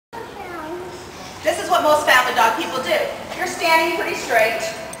This is what most family dog people do. You're standing pretty straight,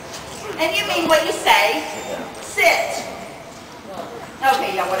 and you mean what you say. Sit.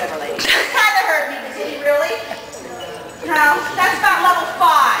 Okay, yeah, whatever, lady. You kind of heard me, but did you really? No, that's about level 5.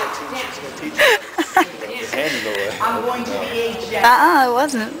 I'm going to be a gentleman. It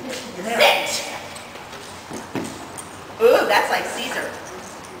wasn't. Sit. Ooh, that's like Caesar.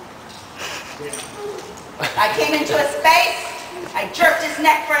 I came into a space, I jerked his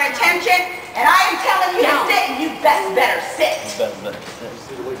neck for attention, and I am telling you to sit, and you best better sit.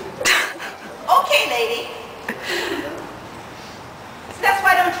 Okay, lady. So that's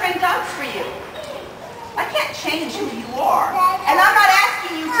why I don't train dogs for you. I can't change who you are, and I'm not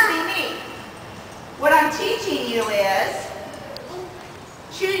asking you to be me. What I'm teaching you is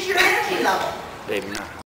choose your energy level.